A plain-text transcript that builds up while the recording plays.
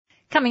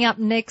Coming up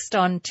next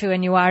on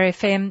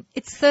 2NURFM,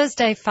 it's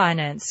Thursday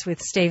Finance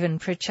with Stephen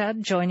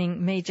Pritchard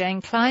joining me,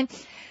 Jane Klein.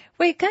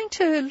 We're going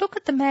to look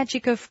at the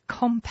magic of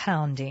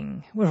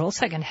compounding. We're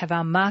also going to have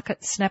our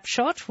market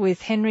snapshot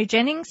with Henry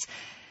Jennings,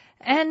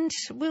 and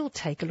we'll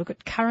take a look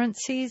at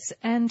currencies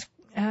and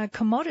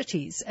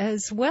commodities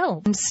as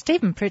well. And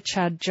Stephen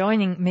Pritchard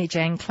joining me,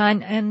 Jane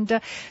Klein. And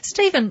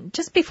Stephen,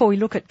 just before we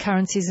look at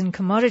currencies and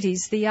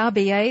commodities, the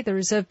RBA, the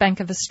Reserve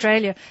Bank of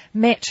Australia,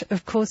 met,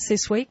 of course,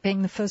 this week,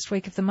 being the first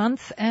week of the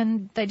month,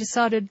 and they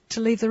decided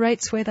to leave the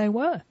rates where they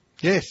were.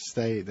 Yes,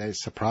 they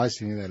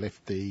surprisingly, they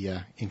left the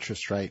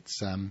interest rates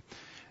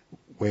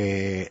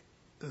where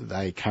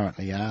they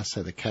currently are,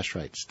 so the cash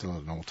rate's still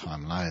at an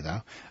all-time low,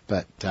 though.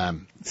 But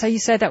so you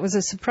say that was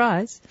a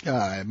surprise?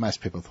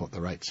 Most people thought the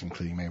rates,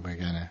 including me,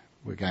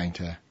 were going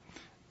to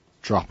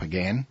drop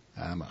again.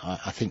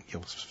 I think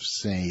you'll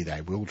see they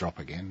will drop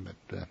again,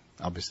 but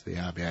obviously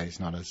the RBA is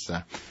not as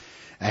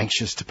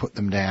anxious to put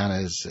them down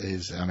as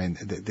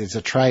there's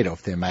a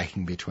trade-off they're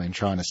making between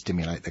trying to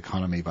stimulate the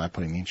economy by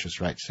putting the interest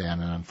rates down,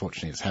 and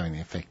unfortunately it's having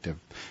the effect of,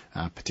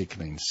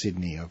 particularly in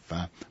Sydney, of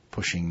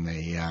pushing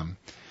the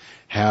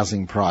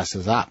housing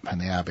prices up, and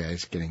the RBA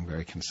is getting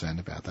very concerned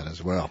about that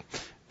as well.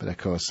 But of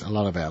course, a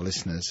lot of our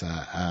listeners,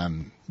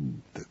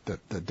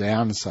 the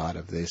downside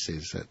of this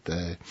is that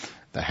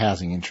the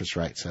housing interest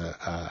rates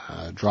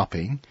are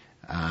dropping.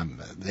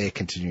 They're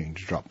continuing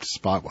to drop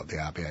despite what the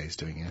RBA is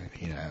doing.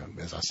 You know,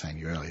 as I was saying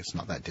to you earlier, it's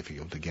not that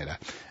difficult to get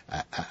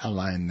a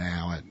loan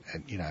now at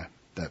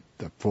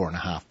the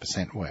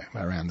 4.5%,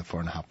 around the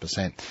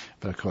 4.5%.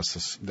 But of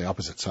course, the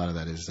opposite side of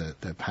that is that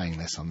they're paying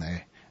less on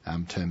their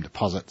term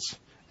deposits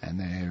and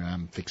their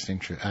fixed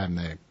interest and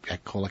their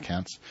call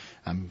accounts.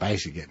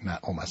 Basically, get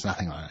almost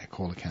nothing on a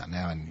call account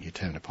now, and your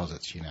term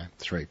deposits,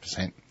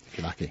 3% if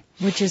you're lucky.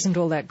 Which isn't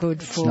all that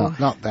good for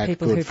not that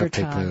people good for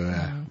retired. people who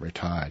are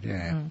retired.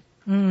 Yeah.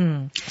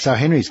 So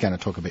Henry's going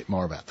to talk a bit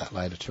more about that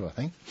later too, I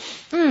think.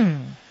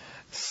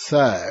 So,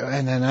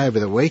 and then over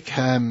the week,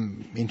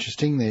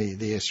 interesting,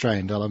 the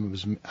Australian dollar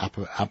was up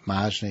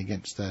marginally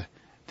against the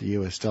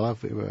US dollar.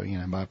 We were,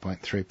 by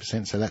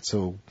 0.3%. So that's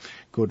all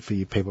good for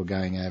you people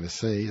going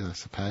overseas, I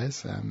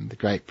suppose. The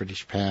Great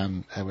British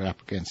Pound, we're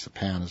up against the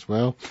pound as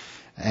well.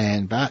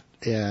 But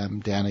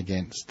down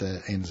against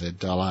the NZ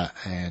dollar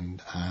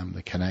and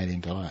the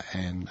Canadian dollar,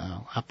 and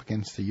up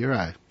against the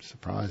euro,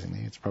 surprisingly.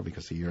 It's probably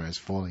because the euro is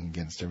falling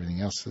against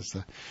everything else as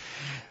the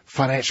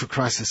financial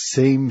crisis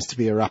seems to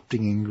be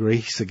erupting in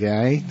Greece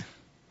again.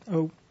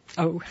 Oh.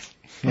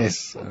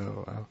 Yes.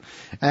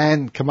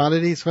 And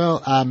commodities, well,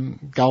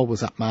 gold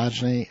was up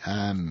marginally,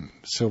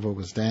 silver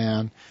was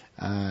down,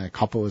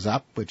 copper was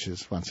up, which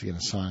is once again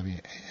a sign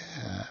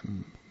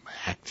of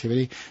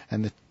activity,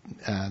 and the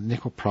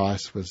nickel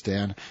price was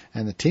down,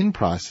 and the tin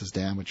price is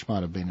down, which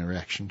might have been a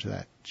reaction to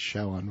that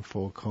show on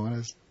Four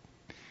Corners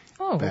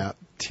about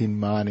tin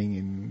mining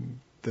in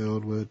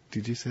third world.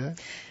 Did you see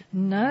that?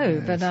 No,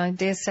 yes. But I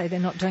dare say they're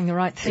not doing the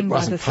right thing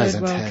by the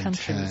third world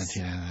countries.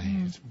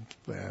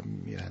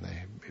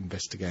 They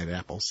investigated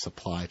Apple's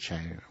supply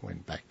chain and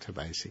went back to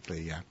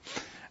basically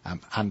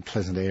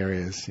unpleasant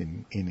areas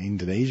in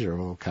Indonesia, of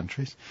all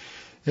countries.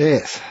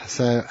 Yes.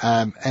 So,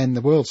 and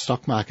the World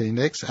Stock Market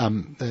Index,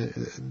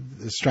 the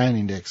Australian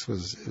index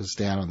was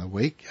down on the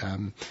week.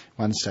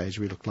 One stage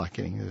we looked like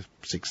getting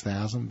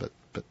 6,000, but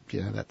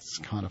that's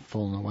kind of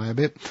fallen away a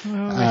bit. Well,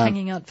 we're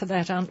hanging out for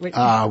that, aren't we?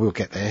 We'll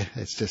get there.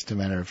 It's just a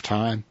matter of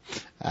time.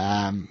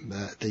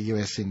 The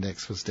US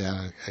index was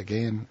down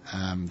again.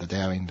 The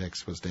Dow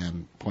index was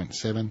down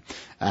 0.7.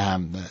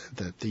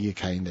 The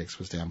UK index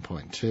was down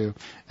 0.2,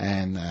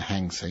 and the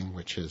Hang Seng,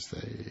 which is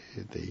the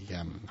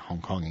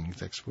Hong Kong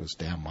index, was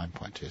down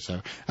 1.2.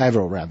 So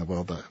overall, around the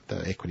world,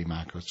 the equity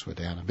markets were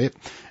down a bit,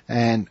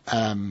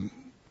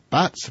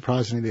 but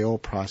surprisingly, the oil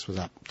price was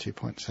up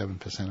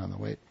 2.7% on the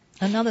week.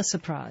 Another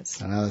surprise.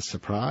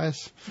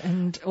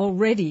 And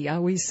already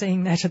are we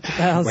seeing that at the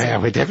Bowser?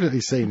 Well, we're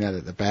definitely seeing that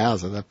at the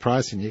Bowser. The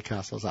price in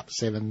Newcastle is up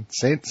 7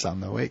 cents on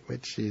the week,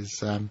 which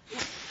is what's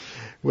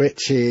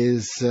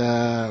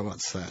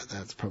that?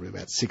 That's probably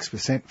about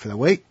 6% for the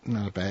week.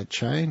 Not a bad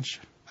change.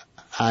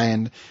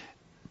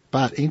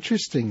 But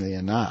interestingly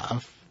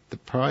enough, the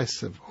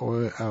price of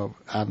oil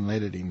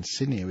unleaded in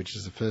Sydney, which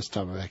is the first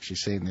time I've actually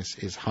seen this,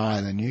 is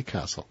higher than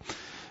Newcastle.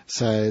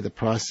 So the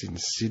price in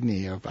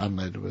Sydney of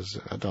unleaded was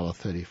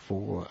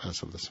 $1.34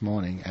 as of this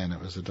morning, and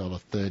it was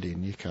 $1.30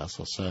 in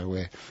Newcastle. So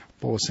we're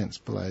 4 cents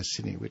below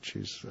Sydney, which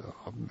is,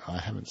 I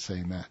haven't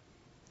seen that.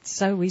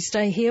 So we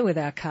stay here with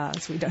our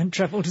cars. We don't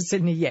travel to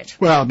Sydney yet.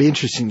 Well, it'll be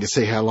interesting to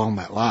see how long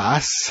that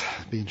lasts.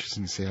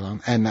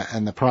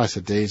 And the price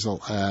of diesel,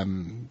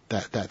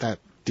 that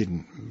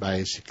didn't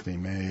basically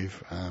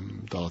move,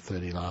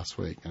 $1.30 last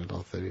week and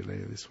 $1.30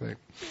 later this week.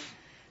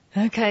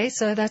 Okay,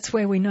 so that's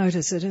where we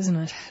notice it, isn't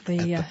it? At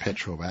the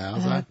petrol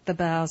Bowser. The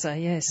Bowser,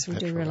 yes. We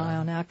do rely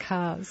on our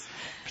cars.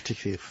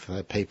 Particularly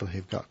for people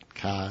who've got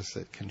cars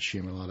that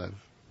consume a lot of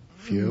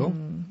fuel.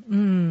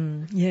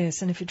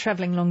 Yes, and if you're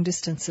travelling long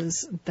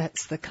distances,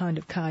 that's the kind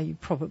of car you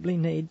probably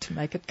need to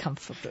make it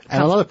comfortable.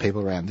 And a lot of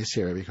people around this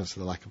area, because of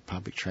the lack of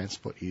public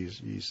transport,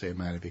 use their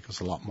motor vehicles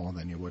a lot more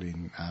than you would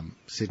in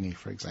Sydney,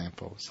 for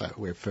example. So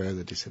we're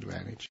further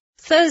disadvantaged.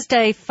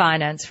 Thursday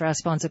Finance for our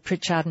sponsor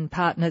Pritchard and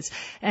Partners.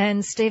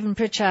 And Stephen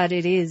Pritchard,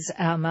 it is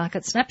our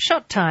market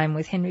snapshot time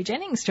with Henry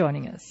Jennings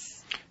joining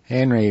us.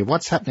 Henry,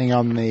 what's happening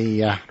on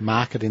the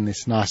market in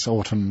this nice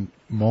autumn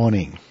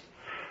morning?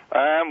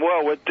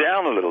 Well, we're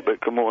down a little bit.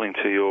 Good morning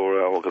to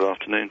your, or good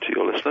afternoon to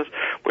your listeners.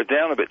 We're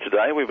down a bit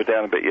today. We were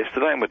down a bit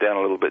yesterday, and we're down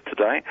a little bit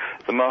today.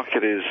 The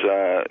market is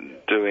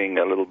doing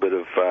a little bit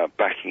of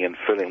backing and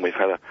filling. We've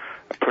had a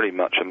pretty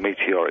much a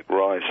meteoric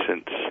rise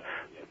since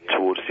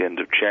towards the end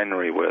of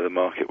January, where the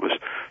market was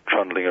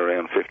trundling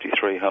around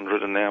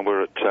 5,300, and now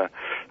we're at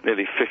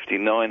nearly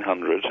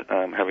 5,900,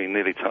 having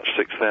nearly touched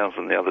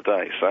 6,000 the other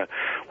day. So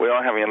we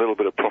are having a little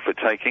bit of profit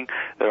taking.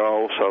 There are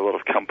also a lot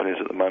of companies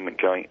at the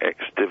moment going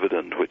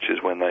ex-dividend, which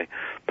is when they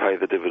pay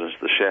the dividends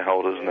to the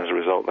shareholders, and as a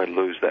result they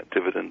lose that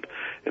dividend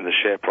in the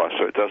share price.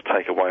 So it does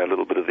take away a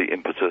little bit of the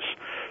impetus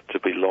to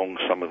be long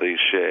some of these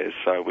shares.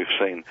 So we've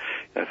seen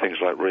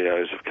things like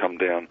Rios have come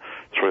down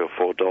 $3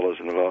 or $4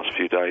 in the last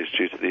few days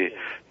due to the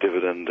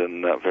dividend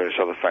and various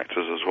other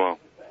factors as well.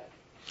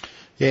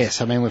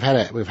 Yes, I mean we've had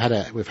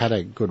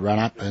a good run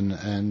up, and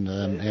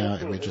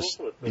we're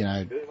just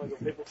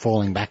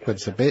falling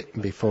backwards a bit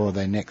before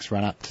the next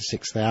run up to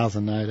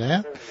 6,000, no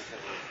doubt.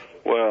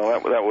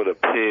 Well, that would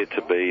appear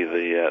to be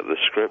the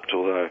script,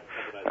 although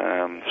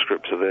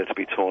scripts are there to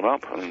be torn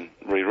up and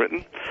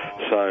rewritten.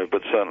 So,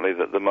 but certainly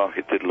that the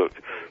market did look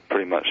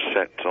pretty much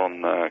set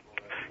on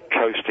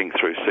coasting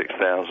through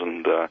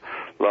 6,000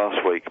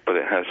 last week, but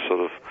it has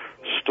sort of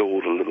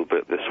stalled a little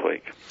bit this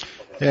week.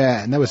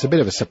 Yeah, and there was a bit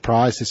of a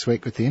surprise this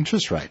week with the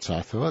interest rates,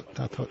 I thought.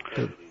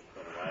 Good.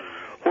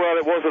 Well,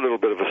 it was a little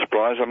bit of a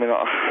surprise. I mean,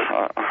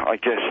 I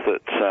guess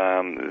that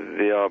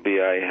the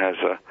RBA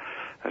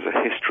has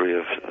a history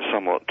of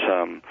somewhat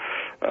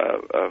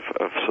of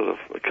sort of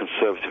a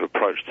conservative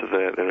approach to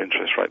their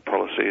interest rate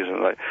policies,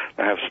 and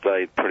they have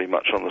stayed pretty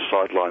much on the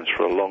sidelines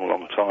for a long,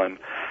 long time.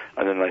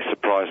 And then they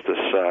surprised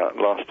us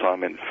last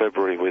time in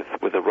February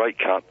with a rate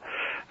cut,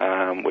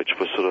 which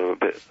was sort of a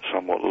bit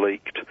somewhat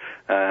leaked.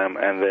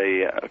 And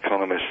the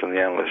economists and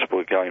the analysts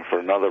were going for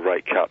another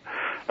rate cut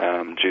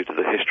due to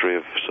the history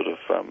of sort of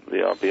the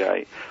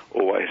RBA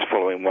always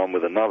following one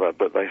with another.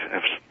 But they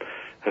have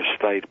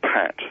stayed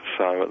pat.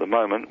 So at the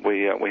moment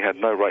we had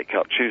no rate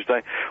cut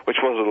Tuesday, which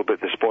was a little bit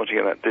disappointing,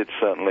 and that did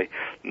certainly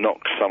knock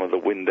some of the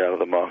wind out of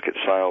the market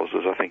sales,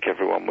 as I think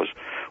everyone was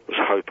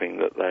hoping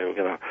that they were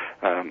going to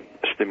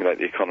stimulate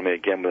the economy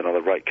again with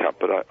another rate cut.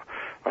 But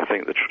I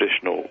think the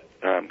traditional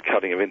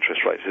cutting of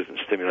interest rates isn't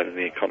stimulating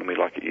the economy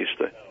like it used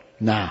to.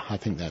 No, I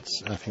think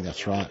that's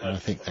right, and I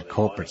think the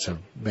corporates have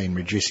been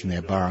reducing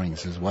their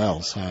borrowings as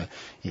well, so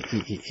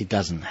it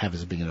doesn't have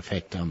as big an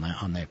effect on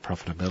their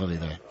profitability,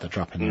 the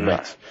drop in the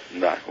rates.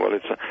 No. Well,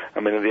 at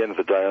the end of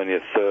the day, only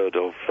a third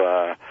of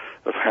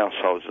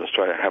households in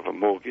Australia have a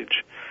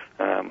mortgage,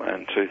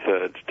 and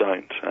 2/3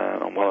 don't.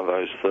 And one of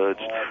those thirds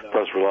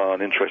does rely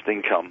on interest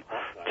income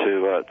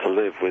to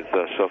live, with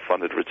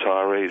self-funded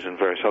retirees and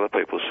various other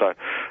people. So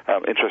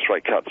interest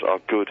rate cuts are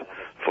good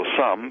for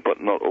some,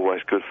 but not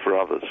always good for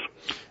others.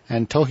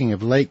 And talking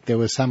of leak, there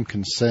was some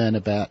concern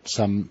about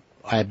some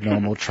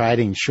abnormal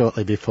trading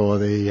shortly before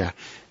the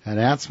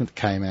announcement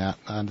came out.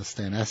 I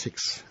understand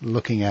ASIC's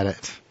looking at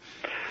it.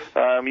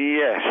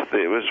 Yes,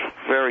 it was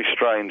very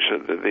strange.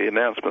 The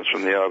announcements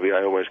from the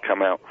RBA always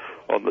come out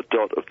on the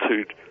dot of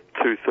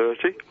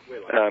 2:30,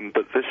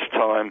 but this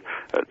time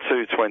at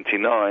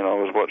 2:29, I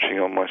was watching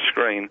on my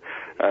screen.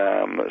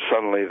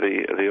 Suddenly,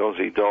 the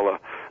Aussie dollar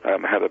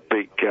had a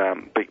big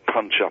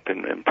punch up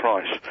in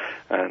price,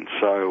 and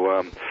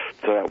so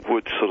that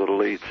would sort of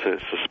lead to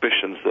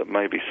suspicions that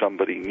maybe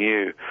somebody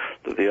knew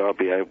that the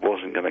RBA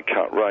wasn't going to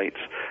cut rates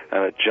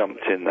and had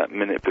jumped in that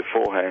minute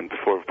beforehand,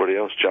 before everybody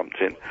else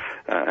jumped in,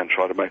 and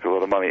tried to make a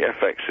lot of money.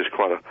 FX is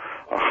quite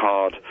a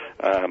hard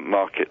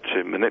market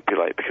to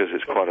manipulate because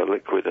it's quite a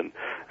liquid and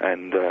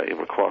it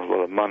requires a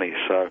lot of money.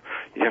 So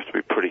you have to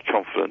be pretty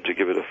confident to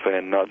give it a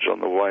fair nudge on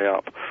the way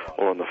up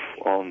or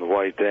on the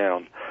way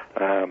down.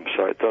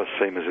 So it does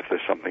seem as if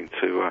there's something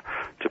to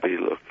be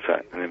looked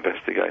at and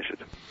investigated.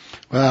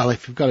 Well,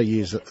 if you've got to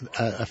use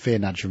a fair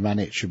nudge of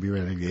money, it should be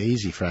relatively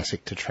easy for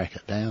ASIC to track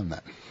it down,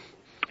 then.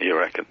 You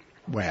reckon?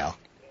 Well,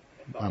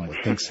 one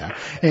would think so.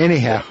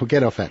 Anyhow, we'll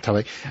get off that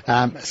topic.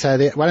 So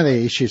one of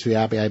the issues the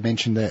RBA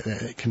mentioned,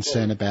 the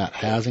concern about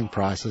housing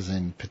prices,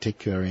 in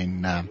particular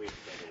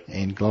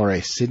in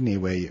glorious Sydney,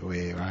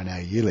 where I know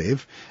you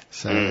live.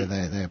 So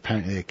they're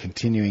apparently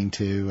continuing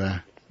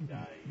to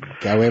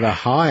go ever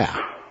higher.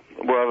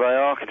 Well, they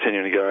are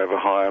continuing to go ever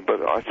higher, but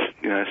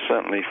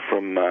certainly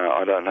from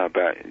I don't know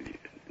about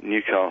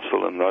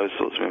Newcastle and those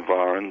sorts of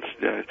environs.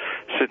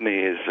 Sydney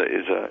is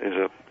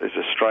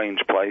a strange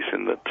place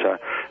in that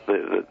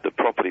the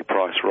property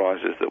price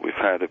rises that we've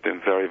had have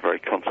been very, very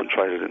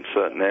concentrated in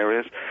certain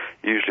areas.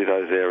 Usually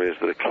those areas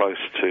that are close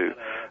to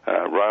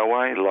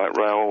railway, light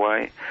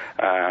railway,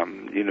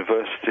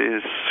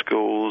 universities,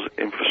 schools,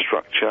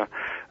 infrastructure.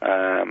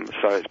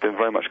 So it's been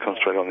very much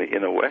concentrated on the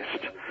inner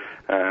west.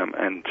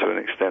 And to an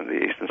extent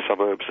the eastern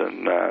suburbs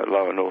and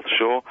lower North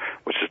Shore,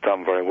 which has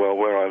done very well.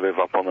 Where I live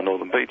up on the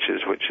northern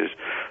beaches, which is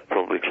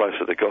probably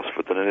closer to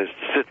Gosford than it is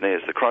to Sydney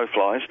as the crow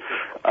flies,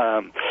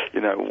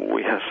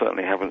 we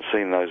certainly haven't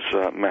seen those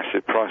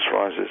massive price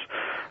rises.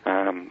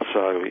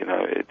 So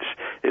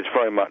it's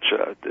very much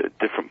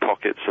different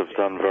pockets have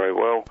done very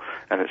well,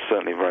 and it's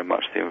certainly very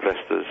much the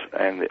investors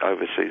and the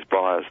overseas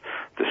buyers,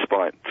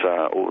 despite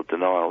all the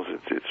denials,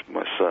 it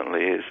most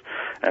certainly is.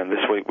 And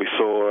this week we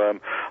saw,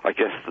 I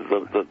guess,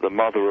 the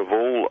mother of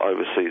all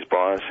overseas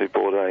buyers who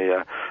bought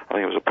I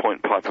think it was a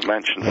Point Piper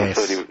mansion for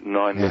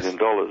 $39 million.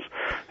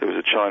 There was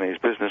a Chinese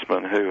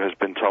businessman who has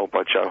been told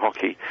by Joe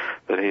Hockey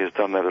that he has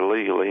done that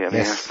illegally, and he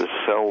has to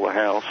sell the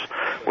house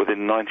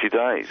within 90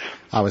 days.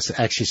 I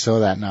actually saw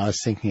that, and I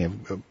was thinking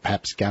of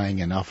perhaps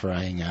going and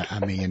offering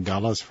 $1 million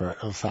for it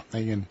or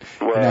something, and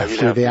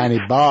if you're the only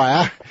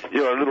buyer.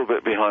 You're a little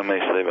bit behind me,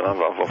 Stephen. I've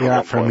offered you're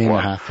up for $1.5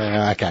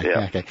 million. Okay,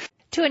 yeah. Okay.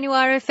 To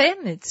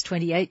NURFM, it's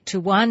 28 to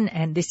 1,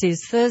 and this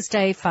is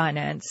Thursday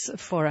Finance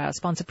for our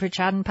sponsor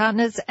Pritchard and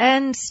Partners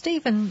and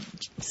Stephen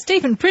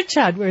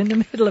Pritchard. We're in the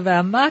middle of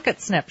our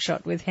market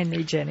snapshot with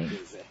Henry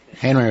Jennings.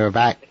 Henry, we're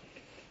back.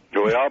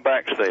 We are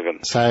back,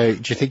 Stephen. So,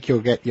 do you think you'll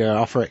get your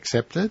offer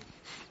accepted?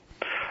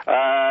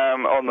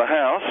 On the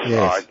house,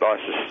 yes.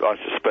 I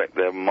suspect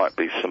there might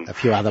be some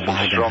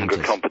stronger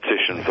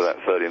competition for that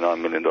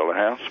 $39 million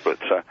house, but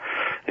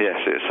yes,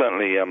 it's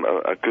certainly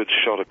a good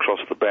shot across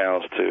the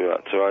bows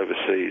to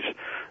overseas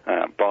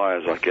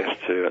buyers, I guess,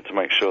 to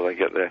make sure they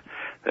get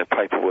their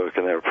paperwork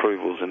and their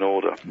approvals in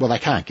order. Well, they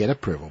can't get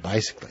approval,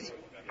 basically.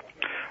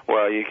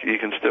 Well, you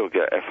can still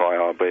get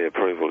FIRB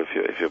approval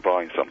if you're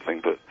buying something,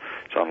 but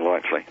it's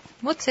unlikely.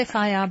 What's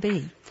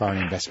FIRB? Foreign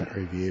Investment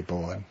Review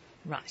Board.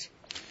 Right.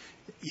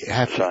 You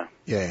have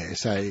to,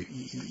 so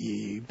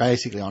you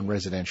basically on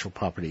residential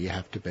property you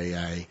have to be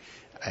a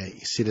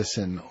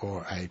citizen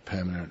or a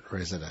permanent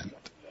resident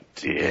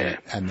to get it,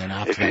 and then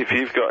after that, if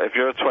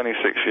you're a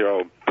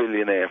 26-year-old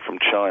billionaire from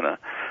China,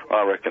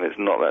 I reckon it's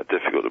not that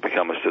difficult to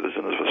become a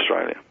citizen of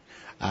Australia.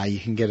 You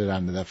can get it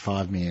under the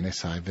 5 million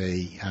SAV,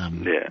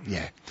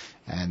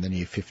 and the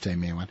new 15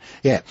 million one.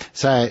 Yeah,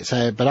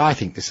 so, but I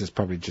think this is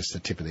probably just the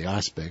tip of the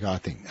iceberg. I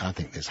think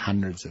there's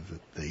hundreds of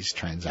these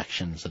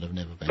transactions that have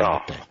never been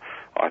looked at.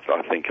 I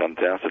think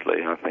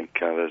undoubtedly. I think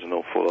there's an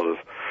awful lot of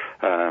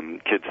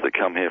kids that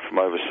come here from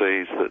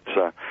overseas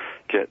that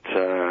get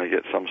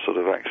some sort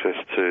of access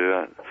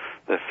to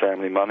their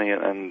family money,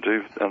 and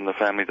the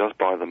family does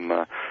buy them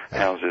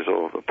houses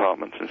or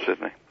apartments in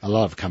Sydney. A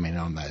lot of come in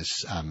on those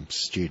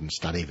student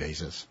study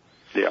visas.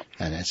 Yeah,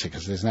 and that's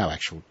because there's no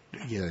actual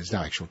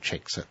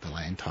checks at the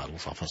land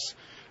titles office.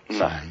 No.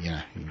 So,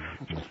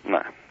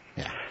 no.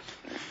 Yeah.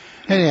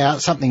 Anyhow,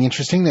 something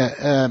interesting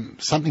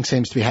something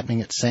seems to be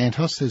happening at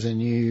Santos. There's a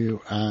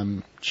new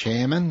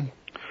chairman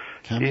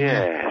coming.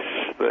 Yes,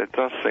 there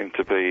does seem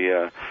to be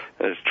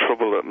there's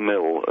trouble at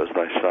mill, as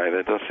they say.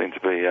 There does seem to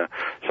be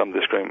some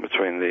disagreement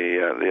between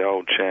the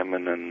old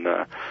chairman and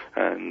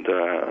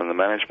the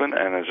management,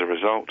 and as a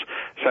result,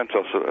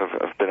 Santos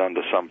have been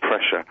under some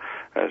pressure,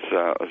 as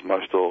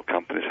most oil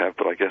companies have.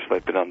 But I guess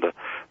they've been under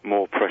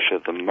more pressure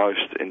than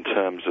most in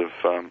terms of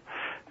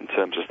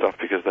stuff,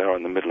 because they are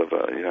in the middle of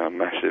a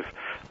massive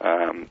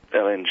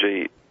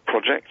LNG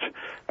project.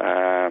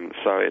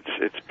 So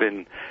it's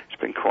been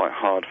quite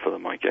hard for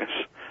them, I guess.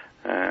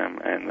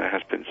 And there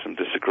has been some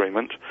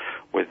disagreement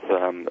with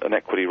an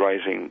equity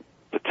raising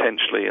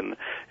potentially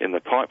in the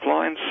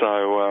pipeline.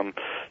 So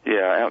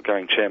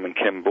outgoing chairman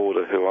Ken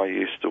Border, who I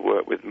used to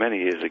work with many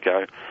years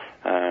ago,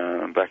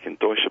 back in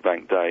Deutsche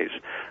Bank days,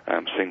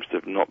 seems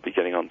to not be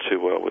getting on too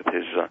well with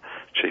his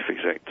chief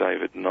exec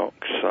David Knox.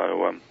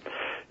 So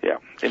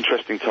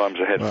interesting times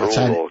ahead for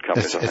all oil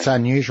companies. It's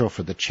unusual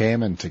for the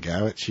chairman to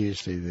go. It's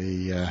usually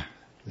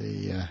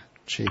the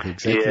chief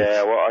executive.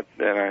 Yeah, well,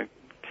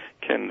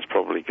 Ken's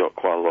probably got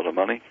quite a lot of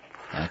money.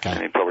 Okay.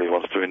 And he probably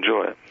wants to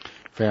enjoy it.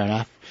 Fair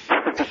enough.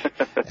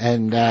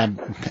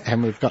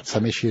 And we've got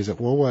some issues at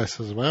Woolworths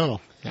as well,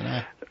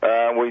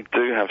 We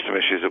do have some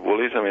issues at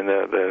Woolies. I mean,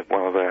 they're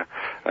one of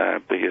our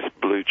biggest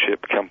blue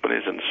chip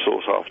companies and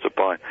sought after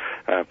by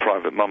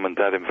private mum and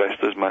dad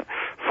investors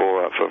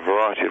for a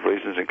variety of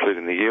reasons,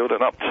 including the yield.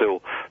 And up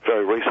till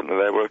very recently,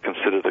 they were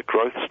considered a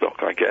growth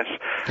stock, I guess.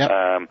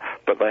 Yep.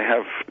 But they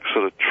have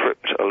sort of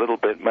tripped a little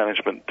bit.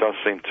 Management does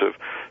seem to have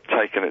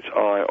taken its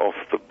eye off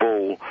the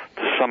ball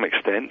to some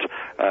extent,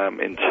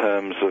 in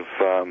terms of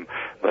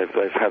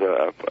they've had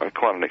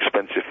quite an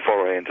expensive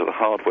foray into the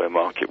hardware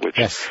market, which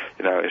is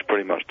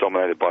pretty much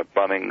dominated by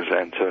Bunnings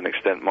and to an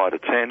extent Mitre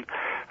 10,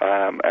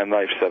 and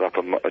they've set up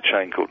a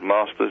chain called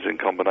Masters in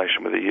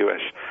combination with a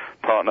US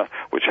partner,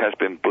 which has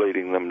been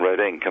bleeding them red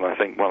ink. And I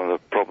think one of the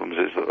problems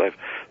is that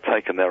they've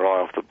taken their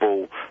eye off the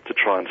ball to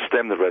try and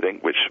stem the red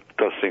ink, which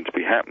does seem to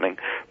be happening.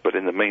 But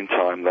in the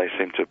meantime, they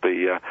seem to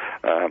be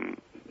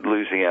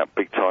losing out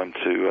big time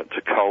to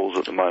Coles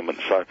at the moment,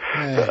 so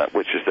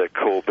which is their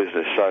core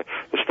business. So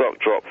the stock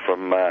dropped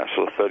from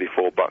sort of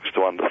 $34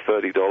 to under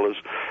 $30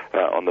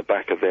 on the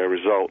back of their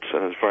results,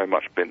 and has very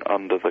much been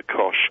under the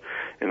cosh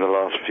in the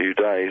last few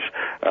days,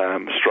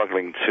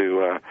 struggling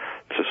to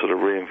sort of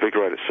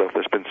reinvigorate itself.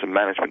 There's been some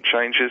management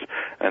changes,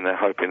 and they're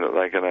hoping that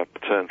they're going to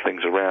turn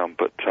things around,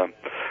 but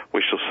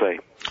we shall see.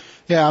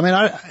 Yeah, I mean,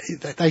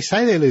 they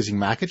say they're losing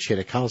market share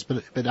to Coles,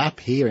 but up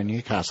here in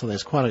Newcastle,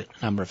 there's quite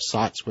a number of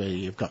sites where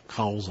you've got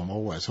Coles and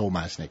Woolworths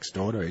almost next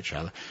door to each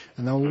other,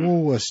 and the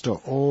Woolworths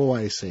store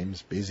always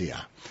seems busier.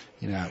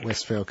 You know, at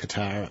Westfield,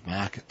 Katara, at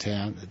Market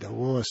Town, the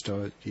Woolworths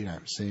store, you know,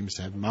 seems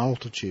to have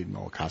multitude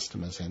more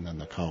customers in than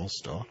the Coles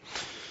store.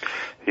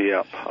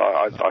 Yeah,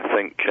 I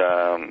think,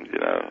 you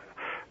know,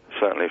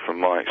 certainly from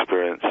my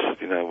experience,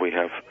 you know, we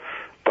have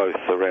both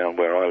around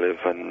where I live,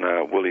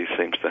 and Woolies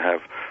seems to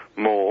have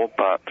more,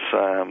 but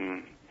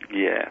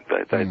yeah,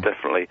 they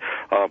definitely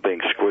are being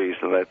squeezed,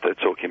 and they're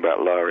talking about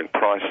lowering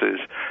prices,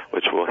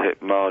 which will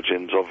hit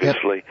margins,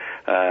 obviously,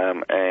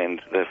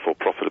 and therefore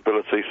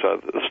profitability.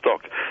 So the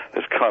stock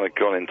has kind of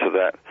gone into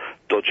that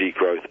dodgy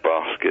growth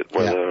basket,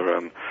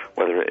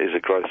 whether it is a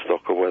growth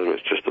stock or whether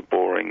it's just a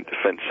boring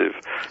defensive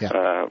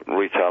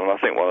retail. And I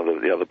think one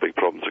of the other big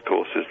problems, of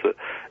course, is that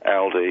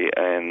Aldi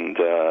and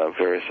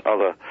various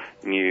other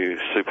new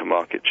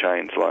supermarket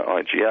chains like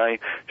IGA,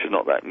 which is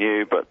not that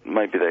new, but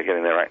maybe they're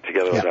getting their act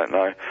together, I don't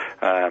know.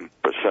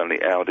 But certainly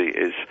Aldi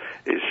is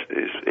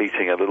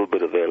eating a little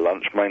bit of their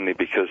lunch, mainly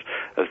because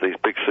as these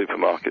big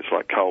supermarkets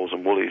like Coles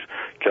and Woolies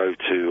go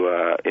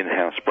to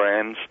in-house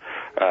brands,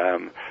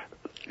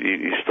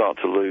 you start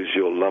to lose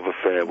your love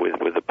affair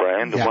with the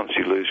brand, and once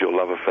you lose your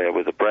love affair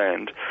with the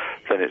brand,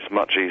 then it's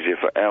much easier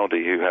for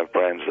Aldi, who have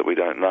brands that we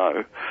don't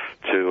know,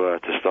 to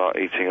start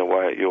eating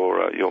away at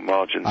your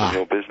margins in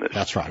your business.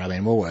 That's right. I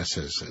mean,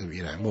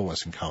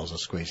 Woolworths and Coles are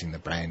squeezing the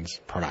brands'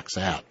 products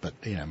out, but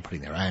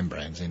putting their own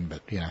brands in.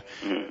 But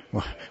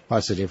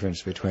what's the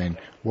difference between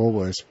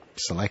Woolworths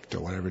Select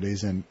or whatever it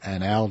is, and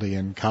Aldi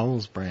and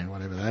Coles brand,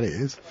 whatever that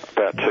is?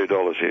 About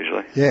 $2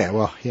 usually. Yeah,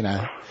 well,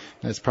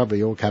 it's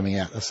probably all coming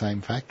out the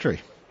same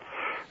factory.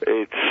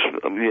 It's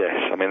yes,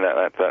 I mean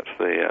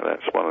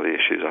that's one of the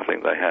issues I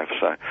think they have.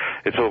 So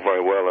it's all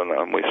very well,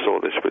 and we saw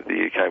this with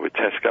the UK with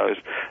Tesco's.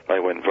 They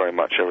went very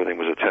much everything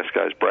was a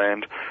Tesco's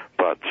brand,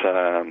 but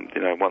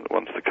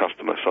once the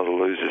customer sort of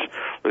loses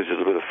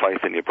a bit of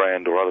faith in your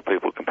brand, or other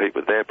people compete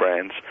with their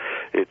brands,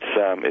 it's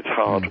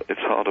hard.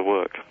 It's harder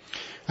work.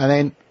 And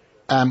then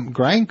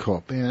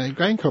GrainCorp.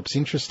 GrainCorp's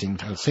interesting.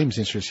 It seems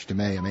interesting to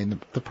me. I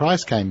mean, the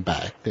price came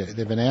back.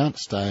 They've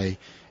announced a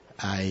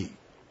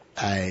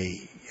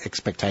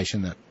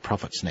expectation that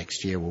profits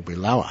next year will be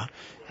lower,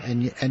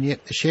 and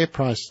yet the share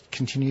price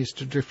continues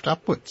to drift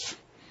upwards.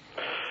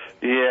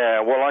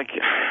 Yeah, well, I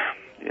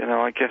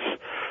guess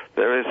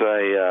there is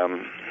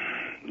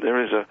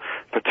a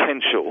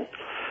potential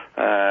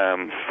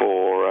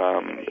for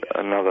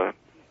another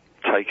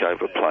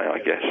takeover play, I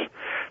guess.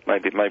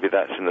 Maybe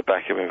that's in the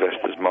back of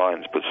investors'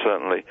 minds, but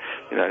certainly,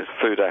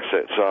 food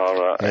assets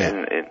are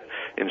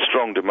in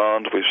strong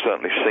demand. We've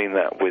certainly seen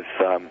that with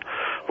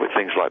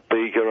things like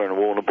Bega and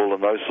Warrnambool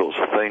and those sorts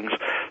of things.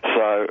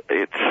 So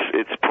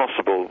it's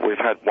possible. We've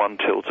had one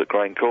tilt at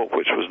GrainCorp,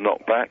 which was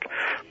knocked back,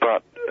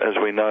 but as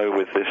we know,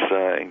 with this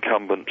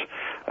incumbent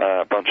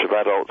bunch of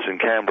adults in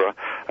Canberra,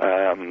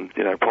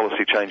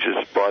 policy changes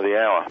by the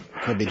hour.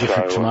 Could be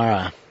different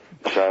tomorrow.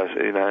 So,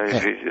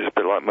 it's a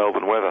bit like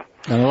Melbourne weather.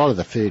 And a lot of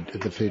the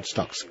food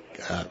stocks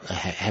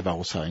have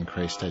also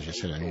increased, as you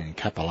said.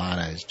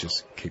 Capilano's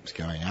just keeps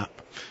going up.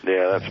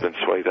 Yeah, that's been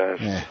sweet as.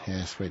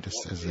 Yeah, sweet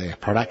as their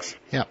products.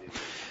 Yep.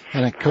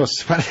 And of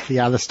course, one of the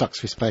other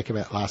stocks we spoke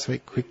about last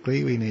week,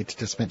 quickly, we need to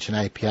just mention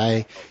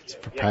APA is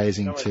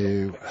proposing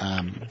to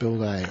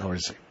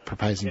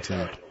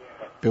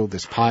build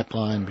this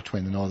pipeline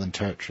between the Northern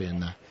Territory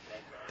and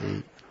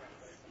the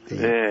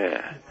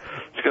Yeah.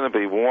 It's going to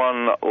be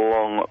one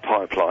long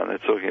pipeline. They're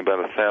talking about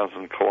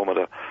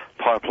 1,000-kilometre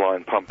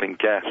pipeline pumping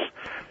gas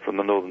from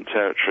the Northern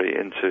Territory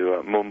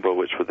into Moomba,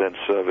 which would then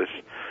service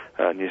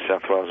New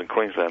South Wales and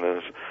Queensland.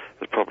 As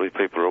probably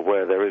people are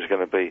aware, there is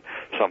going to be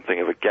something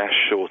of a gas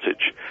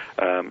shortage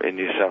in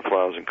New South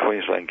Wales and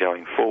Queensland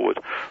going forward,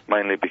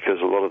 mainly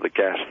because a lot of the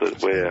gas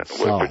that we're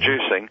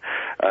producing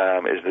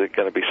is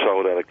going to be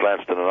sold out of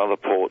Gladstone and other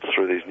ports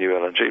through these new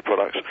LNG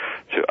products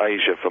to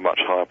Asia for much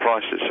higher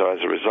prices. So as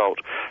a result,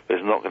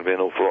 there's not going to be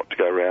an awful lot to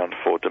go around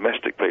for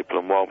domestic people.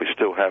 And while we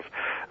still have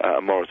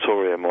a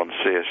moratorium on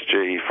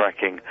CSG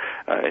fracking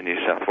in New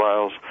South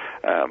Wales,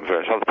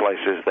 various other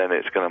places, then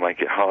it's going to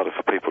make it harder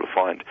for people to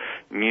find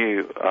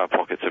new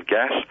pockets of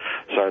gas.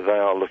 So they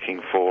are looking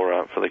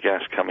for the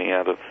gas coming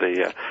out of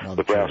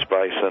the Browse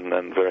Basin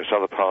and various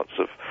other parts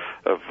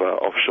of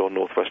offshore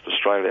northwest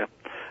Australia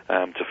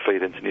to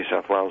feed into New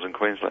South Wales and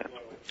Queensland.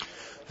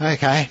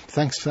 Okay,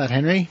 thanks for that,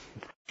 Henry.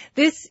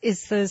 This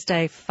is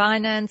Thursday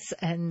Finance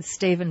and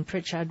Stephen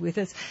Pritchard with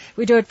us.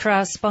 We do it for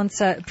our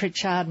sponsor,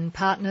 Pritchard and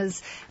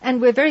Partners,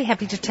 and we're very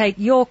happy to take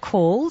your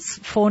calls,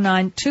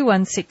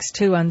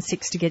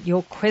 49216216, to get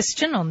your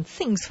question on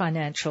things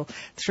financial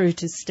through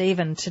to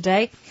Stephen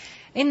today.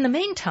 In the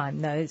meantime,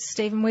 though,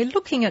 Stephen, we're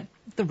looking at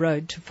the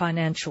road to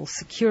financial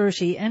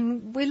security,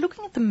 and we're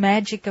looking at the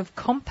magic of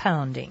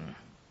compounding.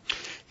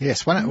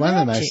 Yes, one of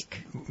the most,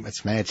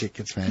 it's magic.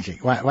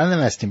 One of the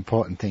most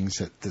important things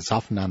that's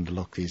often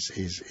underlooked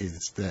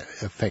is the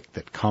effect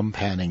that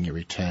compounding your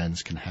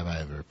returns can have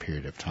over a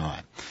period of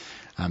time.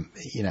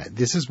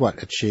 This is what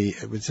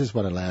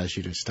allows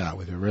you to start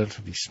with a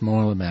relatively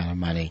small amount of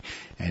money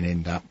and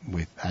end up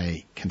with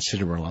a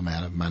considerable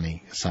amount of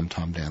money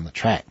sometime down the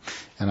track.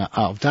 And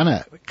I've done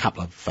a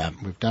couple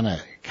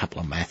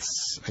of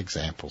maths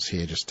examples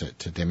here just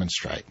to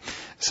demonstrate.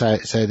 So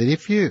that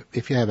if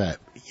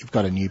you've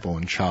got a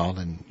newborn child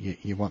and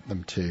you want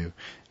them to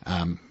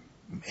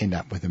end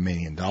up with $1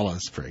 million,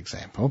 for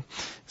example.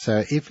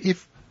 So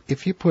if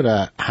you put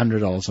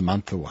 $100 a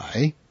month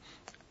away,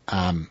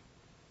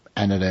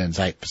 and it earns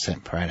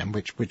 8% per annum,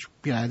 which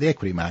the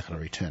equity market will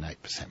return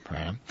 8% per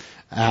annum.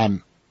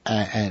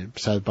 And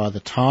so by the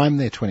time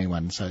they're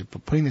 21, so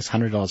putting this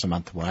 $100 a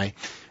month away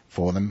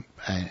for them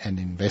and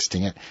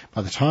investing it,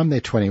 by the time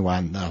they're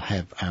 21, they'll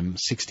have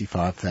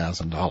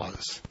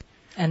 $65,000.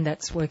 And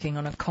that's working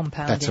on a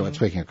compounding. That's what it's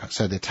working on.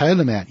 So the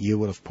total amount you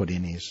would have put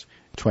in is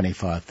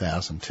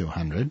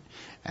 $25,200,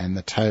 and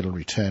the total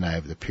return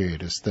over the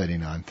period is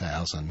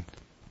 $39,000.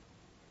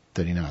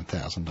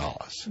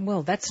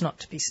 Well, that's not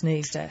to be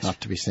sneezed at.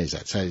 Not to be sneezed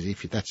at. So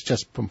that's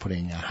just from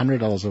putting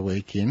 $100 a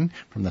week in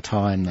from the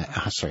time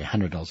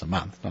 $100 a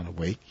month, not a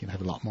week. You'd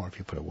have a lot more if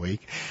you put a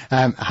week.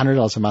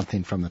 $100 a month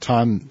in from the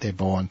time they're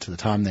born to the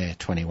time they're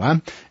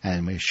 21,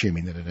 and we're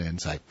assuming that it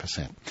earns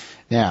 8%.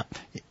 Now,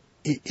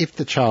 if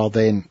the child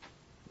then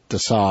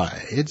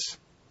decides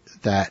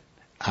that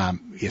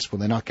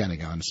they're not going to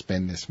go and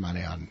spend this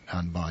money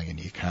on buying a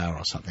new car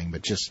or something,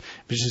 but just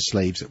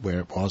leaves it where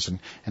it was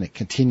and it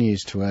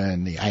continues to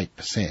earn the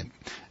 8%.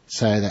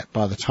 So that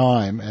by the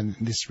time, and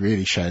this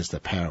really shows the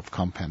power of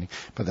compounding,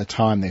 by the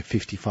time they're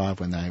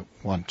 55 when they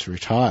want to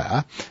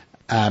retire,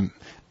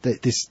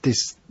 this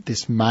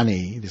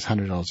money, this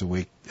 $100 a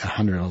week,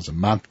 $100 a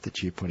month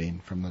that you put in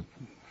from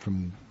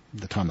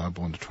the time they were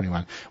born to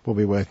 21 will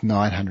be worth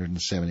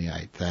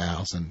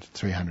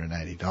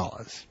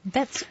 $978,380.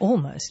 That's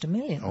almost $1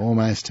 million.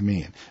 Almost $1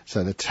 million.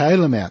 So the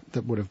total amount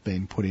that would have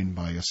been put in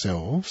by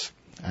yourselves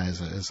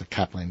as a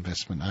capital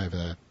investment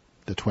over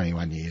the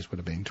 21 years would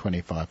have been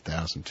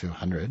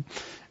 $25,200,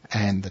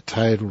 and the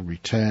total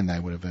return they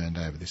would have earned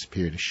over this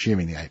period,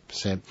 assuming the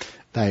 8%,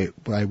 they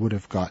would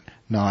have got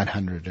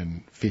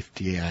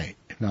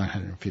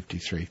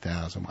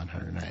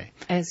 $953,180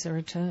 as a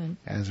return.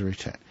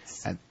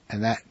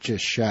 And that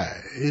just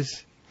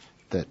shows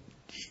that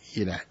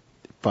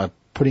by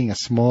putting a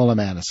small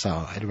amount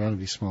aside, a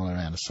relatively small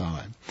amount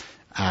aside,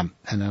 and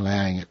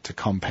allowing it to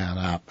compound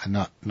up and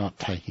not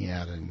taking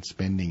out and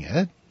spending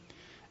it,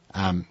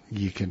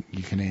 you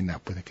can end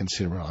up with a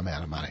considerable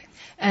amount of money.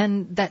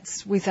 And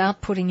that's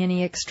without putting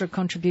any extra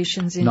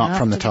contributions in not after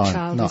from the child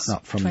time, is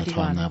not from 21. the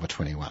time they were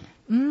 21.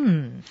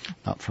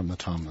 Not from the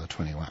time they were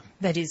 21.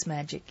 That is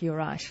magic. You're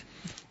right.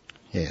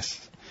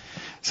 Yes.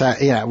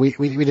 So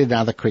we did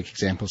another quick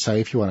example. So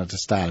if you wanted to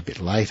start a bit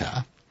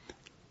later,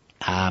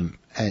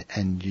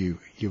 and you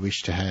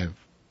wish to have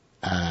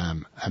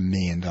 $1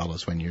 million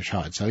when you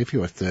retired. So if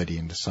you were 30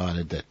 and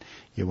decided that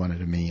you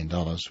wanted $1 million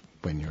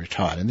when you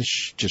retired, and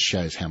this just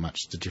shows how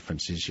much the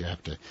difference is you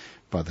have to,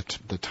 by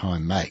the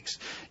time makes,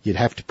 you'd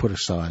have to put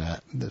aside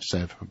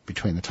so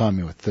between the time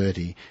you were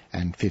 30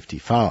 and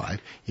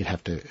 55, you'd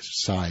have to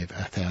save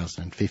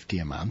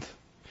 $1,050 a month,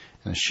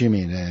 and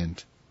assuming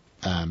it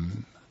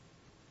earned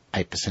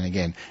 8%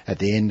 again, at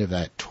the end of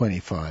that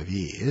 25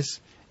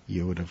 years,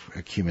 you would have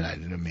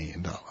accumulated $1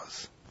 million.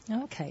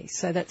 Okay,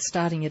 so that's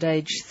starting at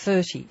age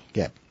 30.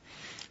 Yep.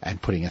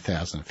 And putting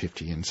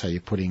 $1,050 in. So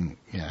you're putting,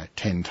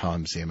 10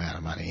 times the amount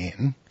of money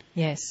in.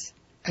 Yes.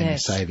 And you're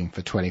saving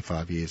for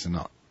 25 years and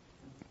not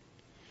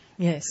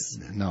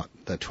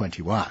the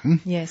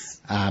 21. Yes.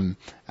 To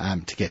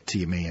get to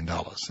your $1 million.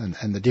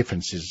 And the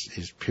difference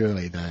is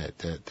purely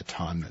the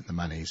time that the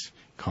money's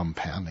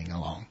compounding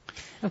along.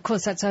 Of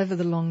course, that's over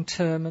the long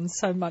term, and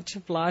so much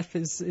of life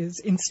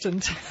is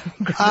instant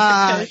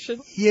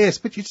gratification. Yes,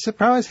 but you'd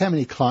surprise how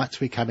many clients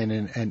we come in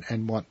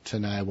and want to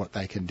know what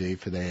they can do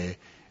for their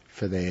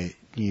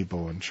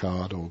newborn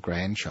child or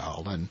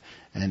grandchild,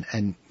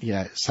 and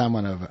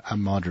someone of a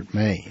moderate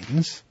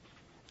means,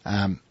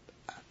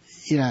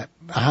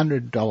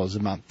 $100 a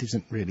month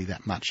isn't really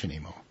that much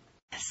anymore.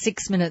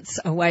 6 minutes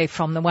away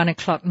from the 1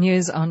 o'clock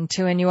news on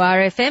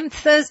 2NURFM.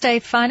 Thursday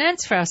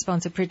Finance for our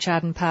sponsor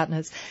Pritchard and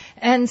Partners.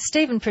 And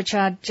Stephen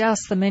Pritchard,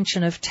 just the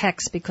mention of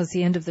tax, because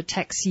the end of the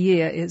tax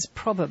year is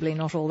probably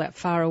not all that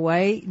far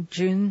away.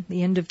 June,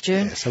 the end of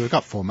June. Yeah, so we've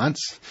got 4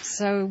 months.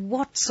 So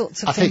what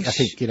sorts of things? I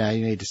think, you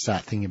need to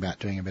start thinking about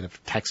doing a bit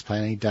of tax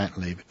planning. Don't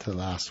leave it to the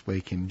last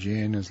week in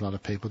June, as a lot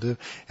of people do.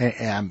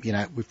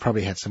 We've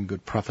probably had some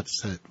good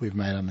profits that we've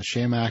made on the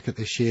share market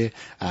this year.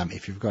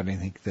 If you've got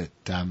anything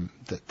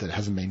that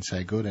hasn't been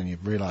so good and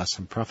you've realised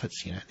some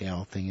profits, the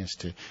old thing is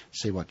to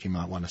see what you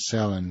might want to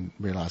sell and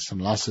realise some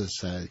losses,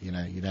 so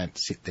you don't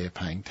sit there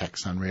paying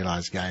tax on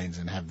realised gains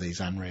and have these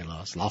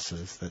unrealised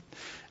losses that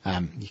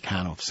you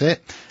can't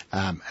offset.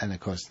 And of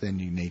course then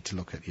you need to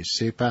look at your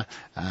super.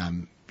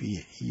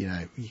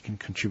 You can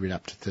contribute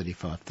up to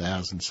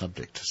 35,000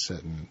 subject to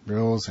certain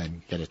rules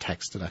and get a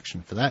tax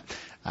deduction for that.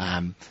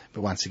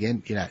 But once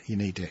again, you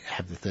need to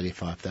have the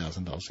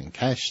 $35,000 in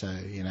cash. So,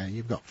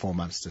 you've got 4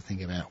 months to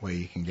think about where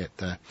you can get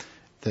the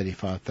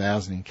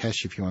 35,000 in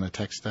cash if you want a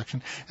tax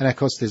deduction. And of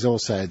course there's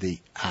also the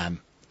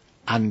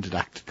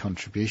undeducted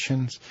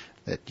contributions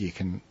that you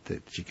can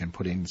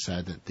put in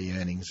so that the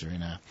earnings are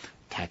in a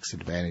tax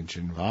advantaged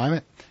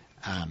environment.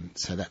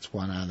 So that's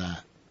one other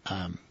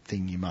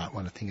thing you might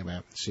want to think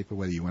about with super,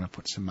 whether you want to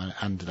put some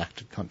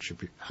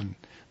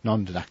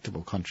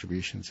non-deductible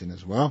contributions in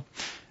as well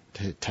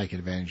to take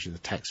advantage of the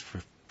tax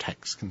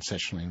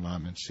concessional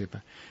environment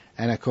super.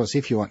 And of course,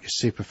 if you want your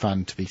super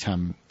fund to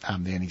become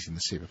the earnings in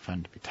the super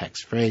fund to be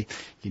tax free,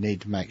 you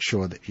need to make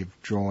sure that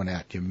you've drawn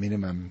out your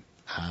minimum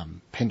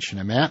pension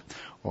amount,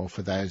 or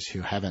for those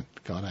who haven't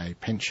got a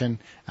pension,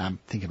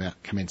 think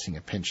about commencing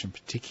a pension,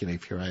 particularly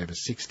if you're over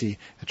 60,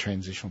 a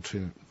transition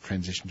to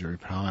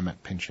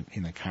retirement pension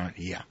in the current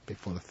year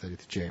before the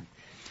 30th of June.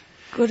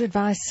 Good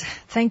advice.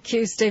 Thank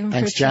you, Stephen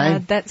Thanks, Pritchard.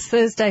 Jane. That's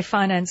Thursday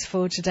Finance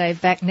for today.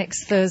 Back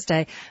next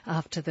Thursday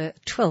after the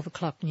 12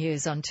 o'clock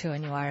news on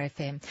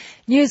 2NURFM.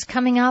 News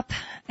coming up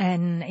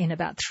and in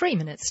about 3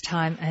 minutes'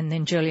 time, and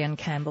then Julian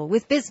Campbell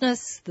with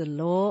Business, the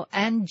Law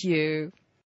and You.